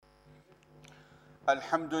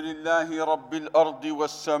الحمد لله رب الأرض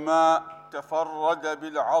والسماء تفرد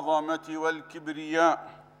بالعظمة والكبرياء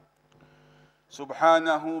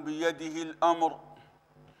سبحانه بيده الأمر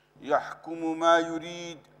يحكم ما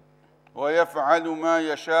يريد ويفعل ما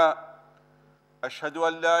يشاء أشهد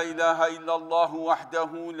أن لا إله إلا الله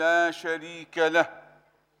وحده لا شريك له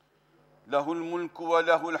له الملك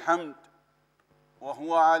وله الحمد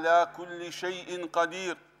وهو على كل شيء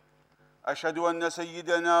قدير أشهد أن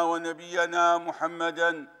سيدنا ونبينا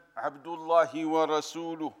محمدًا عبد الله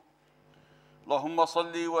ورسوله اللهم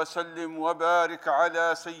صل وسلم وبارك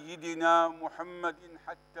على سيدنا محمد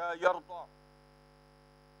حتى يرضى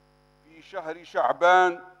في شهر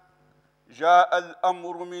شعبان جاء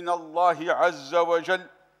الأمر من الله عز وجل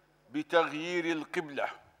بتغيير القبلة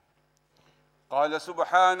قال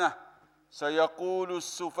سبحانه سيقول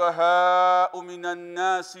السفهاء من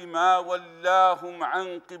الناس ما ولاهم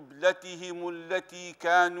عن قبلتهم التي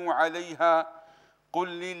كانوا عليها قل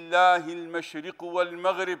لله المشرق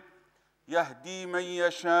والمغرب يهدي من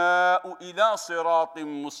يشاء إلى صراط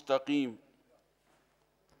مستقيم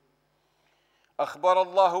أخبر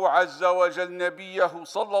الله عز وجل نبيه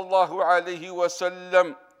صلى الله عليه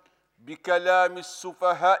وسلم بكلام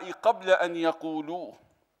السفهاء قبل أن يقولوه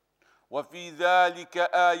وفي ذلك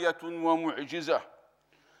آية ومعجزة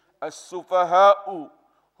السفهاء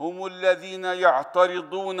هم الذين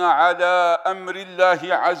يعترضون على أمر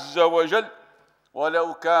الله عز وجل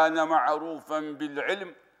ولو كان معروفا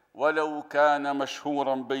بالعلم ولو كان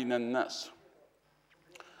مشهورا بين الناس.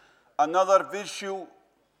 Another virtue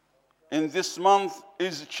in this month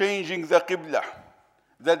is changing the Qibla,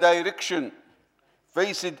 the direction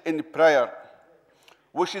faced in prayer,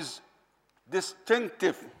 which is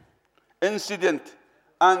distinctive incident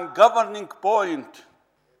and governing point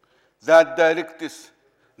that directs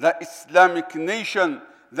the Islamic nation,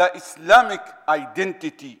 the Islamic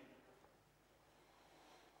identity.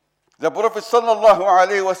 The Prophet sallallahu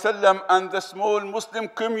alaihi wasallam and the small Muslim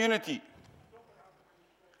community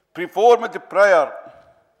performed prayer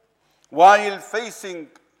while facing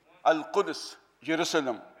Al-Quds,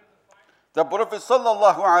 Jerusalem. The Prophet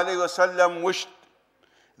sallallahu alaihi wasallam wished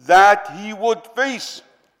that he would face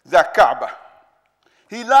the Kaaba.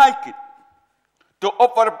 He liked it to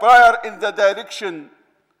offer prayer in the direction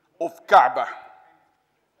of Kaaba.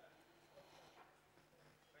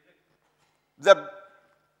 The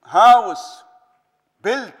house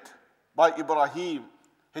built by Ibrahim,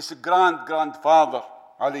 his grandfather,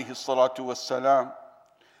 alayhi salatu wassalam,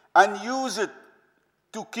 and used it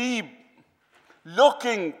to keep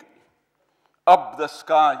looking up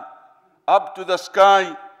to the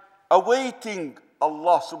sky, awaiting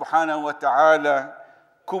Allah subhanahu wa ta'ala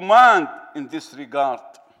command in this regard.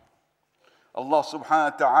 Allah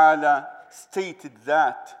subhanahu wa ta'ala stated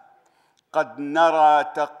that قَدْ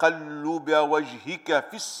نَرَى تَقَلُّبَ وَجْهِكَ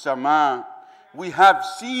فِي السَّمَاءِ We have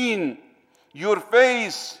seen your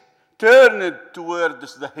face turned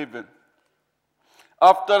towards the heaven.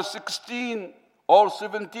 After 16 or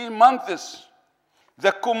 17 months,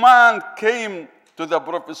 the command came to the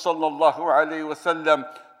Prophet sallallahu alayhi wa sallam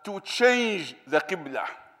to change the Qibla.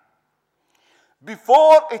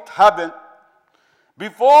 Before it had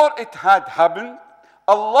happened,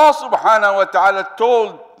 Allah subhanahu wa ta'ala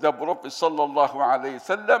told the Prophet sallallahu alayhi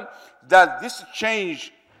wasallam that this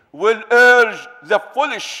change will urge the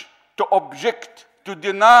foolish to object, to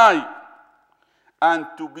deny, and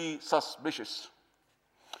to be suspicious.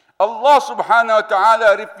 Allah subhanahu wa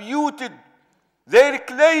ta'ala refuted their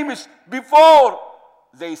claims before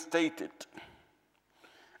they stated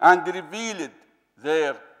and revealed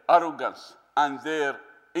their arrogance and their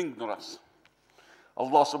ignorance.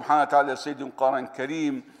 Allah subhanahu wa ta'ala said in Quran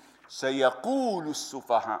Kareem, سَيَقُولُ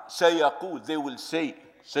السُّفَهَاء they will say,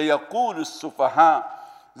 سَيَقُولُ السُّفَهَاء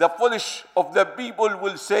the foolish of the people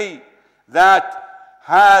will say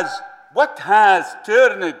what has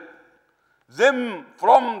turned them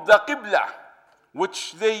from the Qibla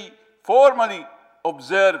which they formerly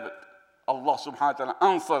observed. Allah subhanahu wa ta'ala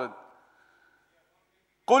answered,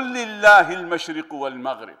 قُلْ لِلَّهِ الْمَشْرِقُ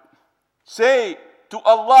وَالْمَغْرِبُ Say, to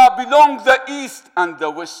Allah belong the East and the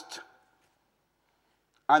West.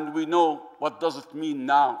 And we know what does it mean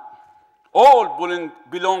now. All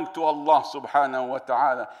belong to Allah subhanahu wa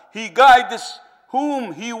ta'ala. He guides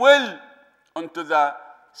whom He will onto the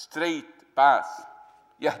straight path.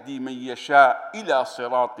 يهدي من يشاء إلى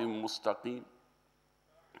صراط مستقيم.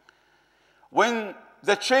 When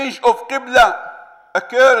the change of Qibla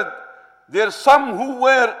occurred, there are some who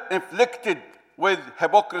were afflicted with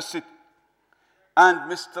hypocrisy and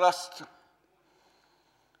mistrust.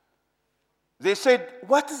 They said,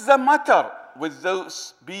 what is the matter with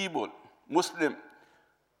those people, Muslim,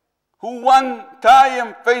 who one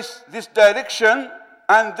time face this direction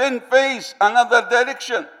and then face another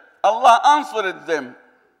direction. Allah answered them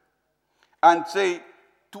and say,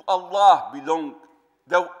 to Allah belong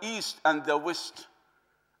the east and the west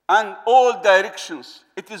and all directions.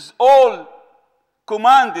 It is all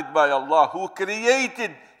commanded by Allah, who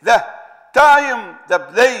created the time, the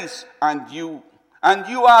place, and you. And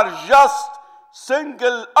you are just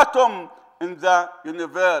single atom in the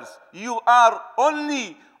universe. You are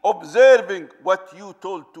only observing what you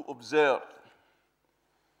told to observe.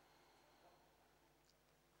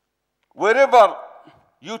 Wherever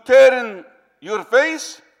you turn your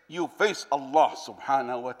face, you face Allah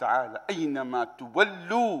subhanahu wa ta'ala. أينما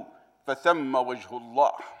تولوا فثم وجه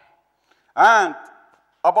الله. And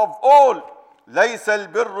above all, ليس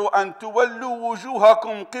البر أن تولوا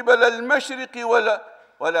وجوهكم قبل المشرق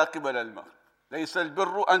ولا قبل المغرب. ليس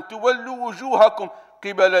البر أن تولوا وجوهكم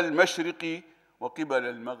قبل المشرق وقبل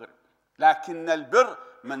المغرب. لكن البر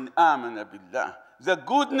من آمن بالله. The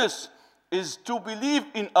goodness is to believe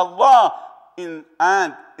in Allah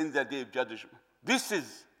and in the day of judgment. This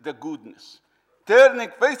is the goodness. Turning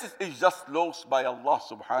faces is just lost by Allah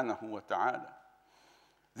subhanahu wa ta'ala.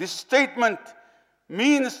 This statement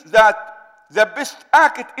means that the best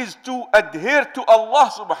act is to adhere to Allah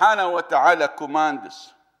subhanahu wa ta'ala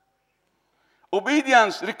commands.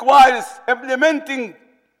 Obedience requires implementing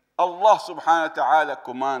Allah subhanahu wa ta'ala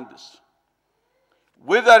commands.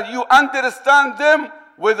 Whether you understand them,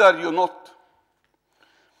 whether you not.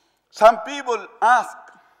 Some people ask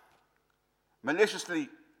maliciously,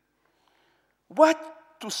 what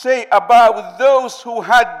to say about those who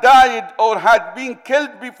had died or had been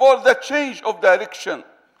killed before the change of direction?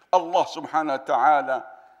 Allah subhanahu wa ta'ala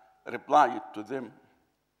replied to them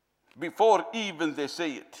before even they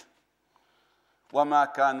say it.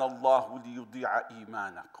 وَمَا كَانَ اللَّهُ لِيُضِيعَ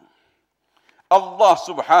إِيمَانَكُمْ. Allah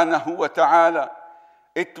subhanahu wa ta'ala,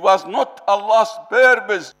 it was not Allah's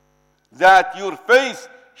purpose that your faith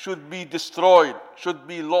should be destroyed, should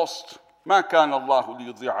be lost. مَا كَانَ اللَّهُ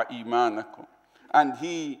لِيُضِيعَ إِيمَانَكُمْ. And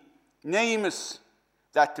He names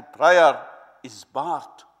that prayer is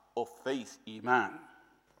part of faith, iman.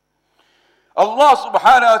 Allah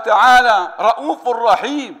subhanahu wa ta'ala, Ra'ufur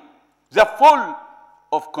Rahim, the full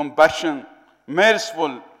of compassion,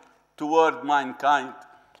 merciful toward mankind.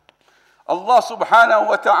 Allah subhanahu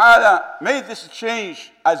wa ta'ala made this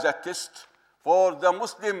change as a test for the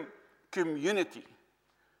Muslim community.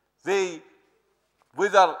 They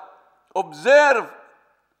whether observe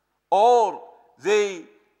or they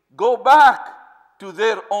go back to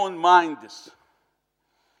their own minds.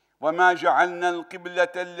 وَمَا جَعَلْنَا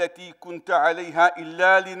الْقِبْلَةَ الَّتِي كُنْتَ عَلَيْهَا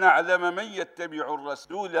إِلَّا لِنَعْلَمَ مَنْ يَتَّبِعُ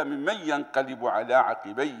الرَّسُولَ مِمَّنْ يَنْقَلِبُ عَلَىٰ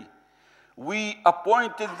عَقِبَيْهِ. We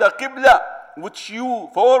appointed the Qibla which you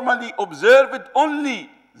formerly observed only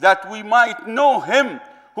that we might know him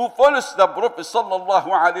who follows the Prophet sallallahu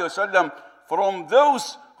alaihi wasallam from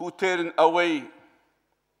those who turn away.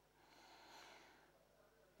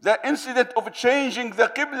 The incident of changing the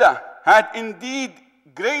Qibla had indeed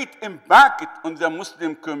great impact on the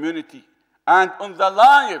Muslim community and on the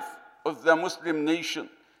life of the Muslim nation.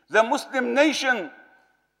 The Muslim nation,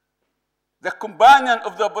 the companion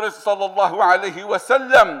of the Prophet sallallahu alaihi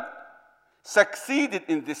wasallam, succeeded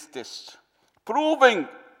in this test, proving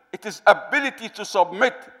its ability to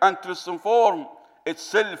submit and transform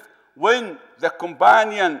itself when the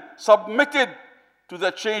companion submitted to the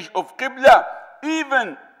change of Qibla,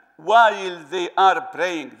 even while they are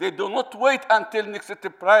praying. They do not wait until next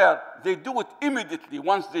prayer. They do it immediately.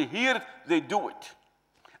 Once they hear it, they do it.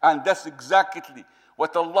 And that's exactly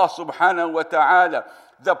what Allah subhanahu wa ta'ala,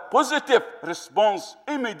 the positive response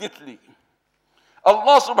immediately.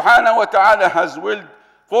 Allah subhanahu wa ta'ala has willed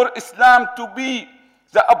for Islam to be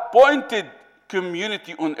the appointed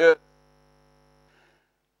community on earth.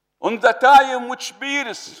 On the time which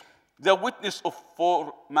bears the witness of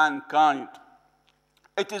for mankind.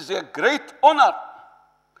 It is a great honor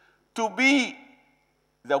to be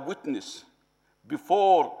the witness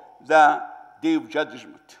before the day of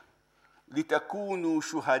judgment. لِتَكُونُوا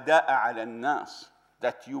شُهَدَاءَ عَلَى النَّاسِ.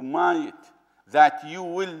 That you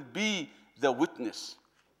will be the witness.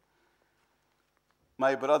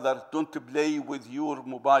 My brother, don't play with your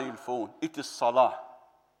mobile phone. It is salah.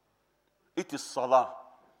 It is salah.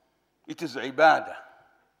 It is ibadah.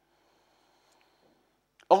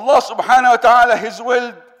 Allah subhanahu wa ta'ala has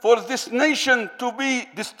willed for this nation to be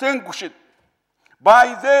distinguished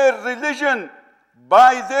by their religion,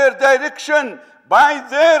 by their direction, by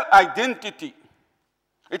their identity.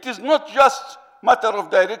 It is not just matter of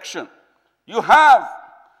direction. You have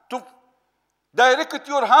to direct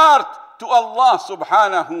your heart to Allah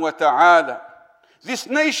subhanahu wa ta'ala. This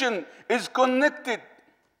nation is connected,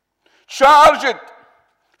 charged,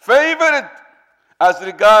 favored as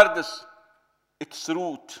regards its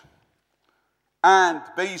root and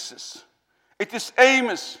basis, its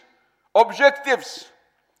aims, objectives,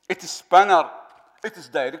 its banner, its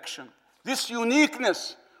direction. This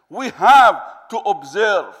uniqueness we have to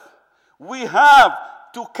observe. We have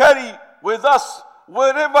to carry with us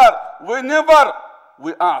wherever, whenever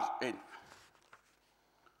we are in.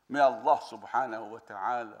 May Allah subhanahu wa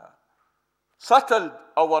ta'ala settle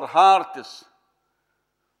our hearts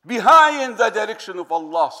behind the direction of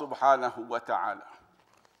Allah subhanahu wa ta'ala.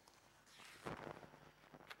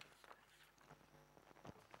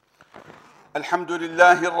 الحمد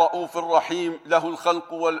لله الرؤوف الرحيم له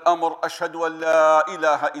الخلق والأمر أشهد أن لا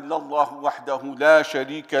إله إلا الله وحده لا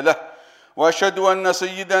شريك له وأشهد أن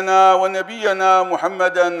سيدنا ونبينا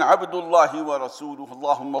محمدا عبد الله ورسوله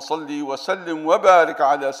اللهم صل وسلم وبارك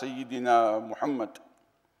على سيدنا محمد.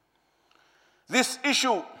 This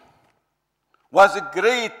issue was a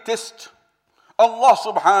great test. Allah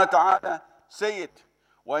subhanahu wa ta'ala said,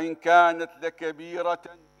 وَإِن كَانَتْ لَكَبِيرَةً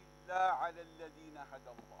إِلَّا عَلَى الَّذِينَ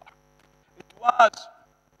هَدَى اللَّهُ.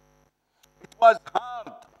 It was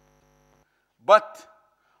hard, but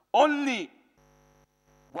only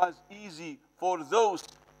was easy for those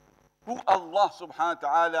who Allah subhanahu wa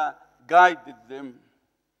ta'ala guided them.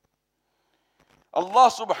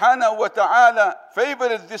 Allah subhanahu wa ta'ala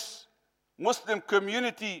favored this Muslim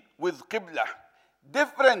community with Qibla,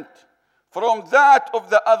 different from that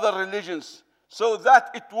of the other religions, so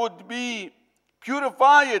that it would be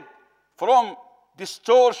purified from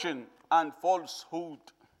distortion and falsehood.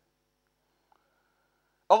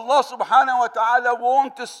 Allah subhanahu wa ta'ala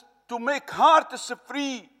wants us to make hearts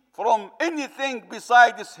free from anything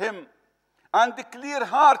besides Him and clear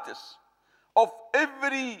hearts of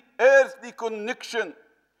every earthly connection.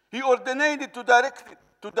 He ordained to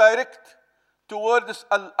direct towards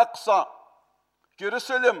Al-Aqsa,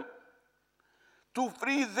 Jerusalem, to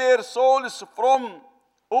free their souls from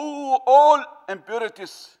all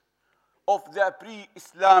impurities of the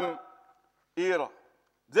pre-Islam era.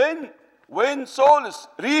 Then, when souls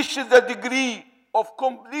reach the degree of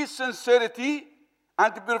complete sincerity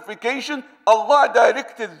and purification, Allah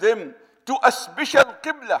directed them to a special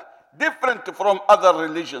Qibla, different from other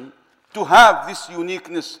religion, to have this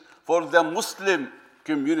uniqueness for the Muslim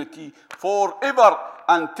community forever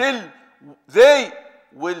until they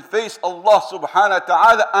will face Allah subhanahu wa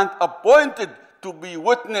ta'ala and appointed to be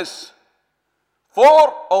witness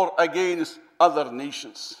for or against other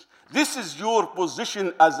nations. This is your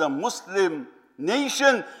position as a Muslim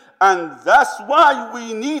nation, and that's why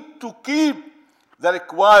we need to keep the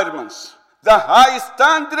requirements, the high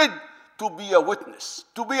standard to be a witness.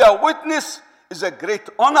 To be a witness is a great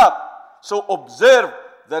honor. So observe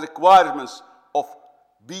the requirements of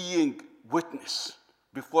being witness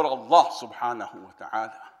before Allah subhanahu wa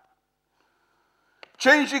ta'ala.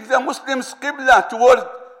 Changing the Muslims' Qibla toward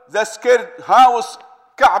the sacred house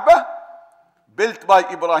Kaaba, built by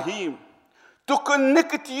Ibrahim, to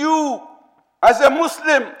connect you as a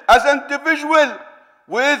Muslim, as an individual,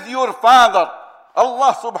 with your father.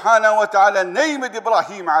 Allah subhanahu wa ta'ala named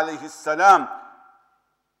Ibrahim alayhi salam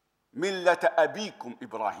Millata Abikum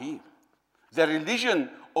Ibrahim, the religion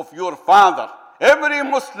of your father. Every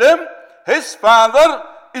Muslim, his father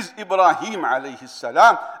is Ibrahim alayhi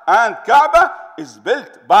salam, and Kaaba is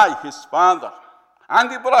built by his father.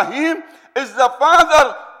 And Ibrahim is the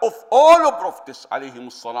father of all prophets alayhim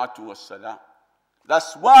salatu wassalam.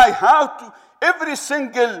 That's why every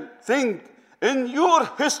single thing in your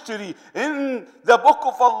history, in the book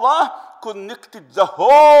of Allah, connected the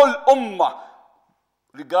whole ummah,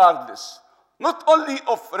 regardless, not only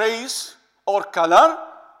of race or color,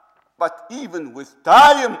 but even with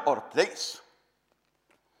time or place.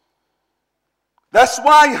 That's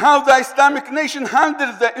why how the Islamic nation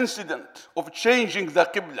handled the incident of changing the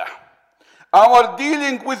Qibla. Our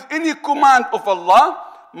dealing with any command of Allah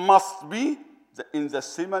must be in the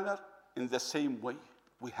same way.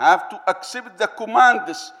 We have to accept the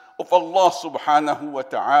commands of Allah subhanahu wa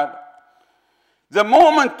ta'ala. The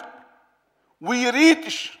moment we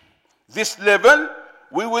reach this level,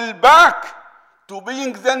 we will back to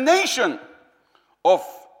being the nation of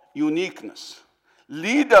uniqueness,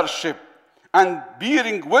 leadership, and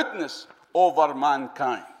bearing witness over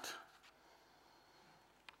mankind.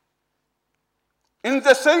 In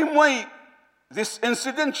the same way, this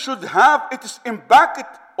incident should have its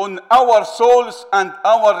impact on our souls and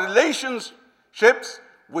our relationships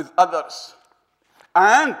with others.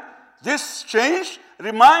 And this change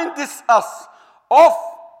reminds us of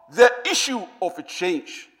the issue of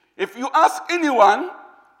change. If you ask anyone,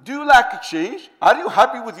 do you like a change? Are you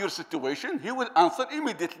happy with your situation? He will answer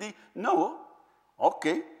immediately, no.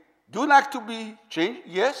 Okay. Do you like to be changed?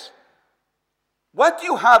 Yes. What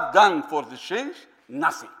you have done for the change?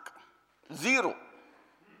 Nothing. Zero.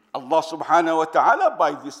 Allah subhanahu wa ta'ala,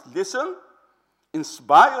 by this lesson,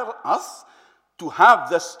 inspire us to have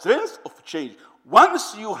the strength of change.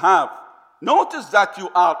 Once you have noticed that you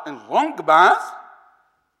are in wrong path,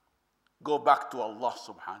 go back to Allah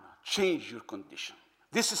subhanahu. Change your condition.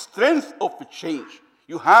 This is strength of change.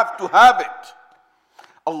 You have to have it.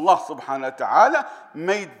 Allah subhanahu wa ta'ala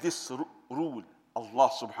made this rule. Allah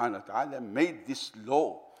subhanahu wa ta'ala made this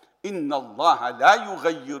law. إِنَّ اللَّهَ لَا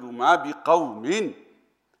يُغَيِّرُ مَا بِقَوْمٍ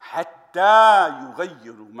حَتَّى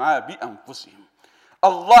يُغَيِّرُ مَا بِأَنفُسِهِمْ.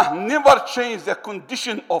 Allah never changed the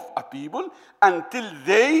condition of a people until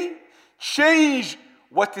they change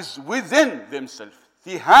what is within themselves.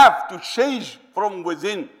 They have to change from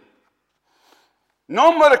within.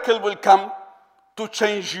 No miracle will come to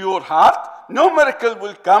change your heart. No miracle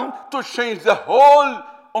will come to change the whole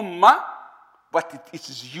ummah. But it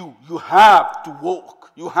is you. You have to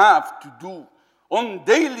walk. You have to do on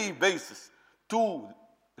daily basis to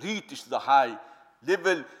reach the high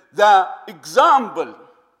level, the example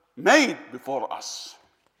made before us.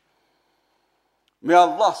 May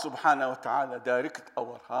Allah subhanahu wa ta'ala direct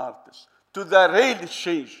our hearts to the real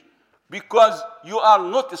change, because you are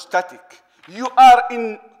not static. You are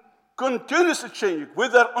in continuous change,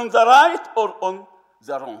 whether on the right or on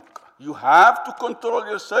the wrong. You have to control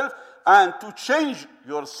yourself and to change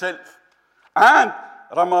yourself. And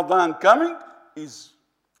Ramadan coming is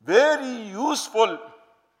very useful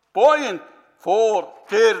point for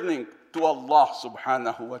turning to Allah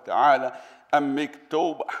subhanahu wa ta'ala and make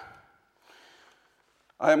tawbah.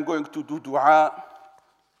 I am going to do dua.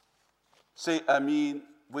 Say Ameen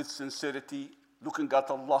with sincerity, looking at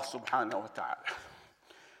Allah subhanahu wa ta'ala.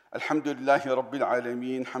 Alhamdulillahi Rabbil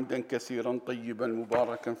Alameen, hamdan kathiran tayyiban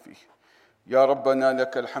mubarakan fih. يا ربنا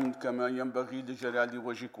لك الحمد كما ينبغي لجلال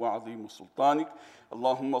وجهك وعظيم سلطانك.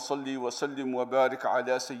 اللهم صل وسلم وبارك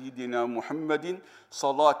على سيدنا محمد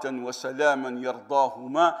صلاة وسلاما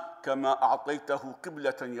يرضاهما كما أعطيته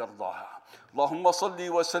قبلة يرضاها. اللهم صل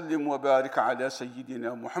وسلم وبارك على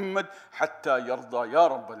سيدنا محمد حتى يرضى يا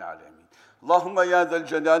رب العالمين. اللهم يا ذا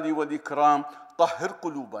الجلال والإكرام طهر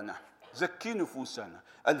قلوبنا، زكي نفوسنا،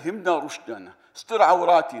 ألهمنا رشدنا، استر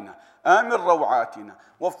عوراتنا، آمن روعاتنا،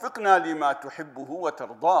 وفقنا لما تحبه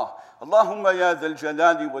وترضاه. اللهم يا ذا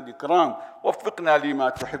الجلال والإكرام وفقنا لما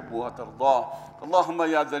تحب وترضاه. اللهم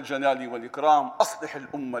يا ذا الجلال والإكرام أصلح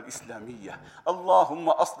الأمة الإسلامية. اللهم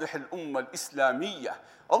أصلح الأمة الإسلامية.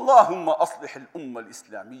 اللهم أصلح الأمة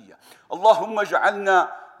الإسلامية. اللهم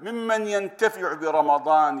اجعلنا ممن ينتفع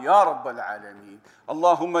برمضان يا رب العالمين.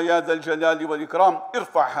 اللهم يا ذا الجلال والإكرام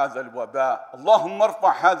ارفع هذا الوباء. اللهم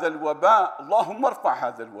ارفع هذا الوباء. اللهم ارفع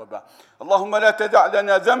هذا الوباء. اللهم لا تدع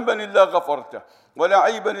لنا ذنبا إلا غفرته، ولا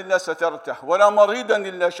عيبا إلا سترته، ولا مريضا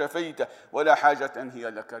إلا شفيته، ولا حاجة هي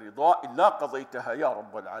لك رضا إلا قضيتها يا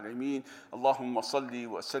رب العالمين. اللهم صل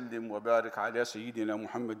وسلم وبارك على سيدنا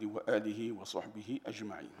محمد وآله وصحبه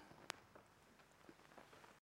أجمعين.